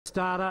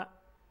starter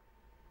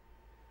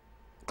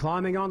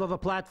climbing onto the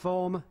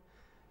platform.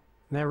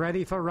 They're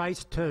ready for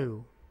race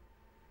 2.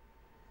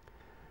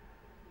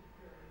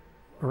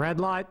 Red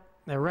light.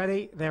 They're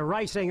ready. They're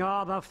racing.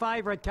 Oh, the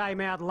favourite came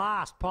out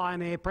last,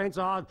 Pioneer Prince.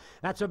 Oh,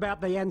 that's about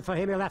the end for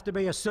him. He'll have to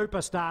be a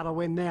superstar to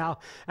win now.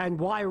 And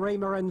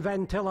Wairima and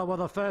Ventilla were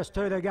the first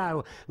 2 to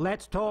go.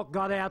 Let's Talk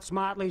got out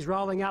smartly. He's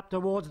rolling up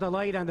towards the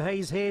lead, and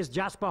here's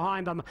just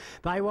behind them.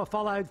 They were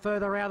followed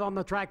further out on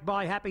the track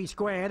by Happy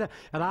Squared.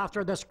 And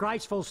after a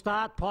disgraceful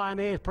start,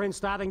 Pioneer Prince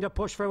starting to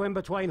push through in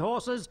between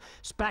horses.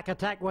 Spack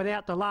Attack went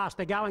out to last.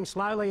 They're going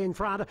slowly in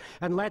front.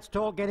 And Let's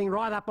Talk getting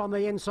right up on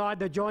the inside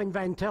to join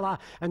Ventilla.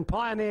 And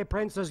Pioneer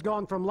Prince has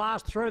gone from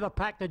last through the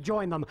pack to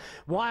join them.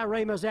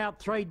 Wairima's out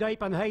 3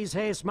 deep, and he's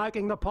here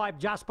smoking the pipe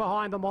just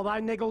behind them, although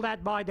niggled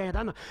at by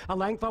Denton. A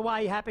length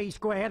away, Happy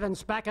Squared, and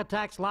Spack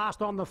Attack's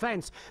last on the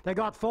fence. They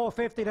got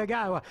 4.50 to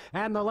go,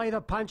 and the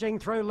leader punching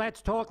through.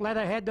 Let's Talk led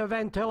ahead to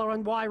Ventilla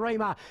and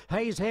Wairima.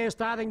 He's here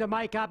starting to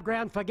make up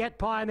ground. Forget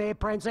Pioneer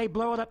Prince. He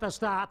blew it at the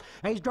start.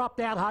 He's dropped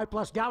out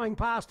hopeless. Going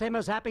past him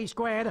is Happy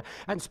Squared,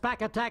 and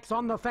Spack Attack's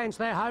on the fence.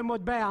 They're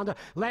homeward bound.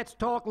 Let's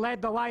Talk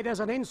led the way. There's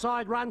an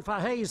inside run for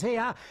He's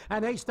Here,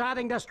 and he's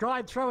starting to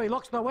stride through. He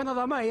looks the winner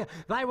to me.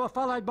 They were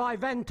followed by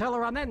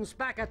Ventilla and then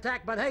Spack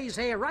Attack, but He's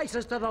Here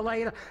races to the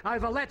lead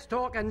over Let's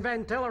Talk and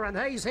Ventilla, and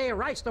He's Here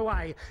raced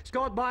away.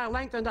 Scored by a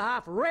length and a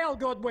half. Real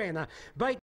good win. Beat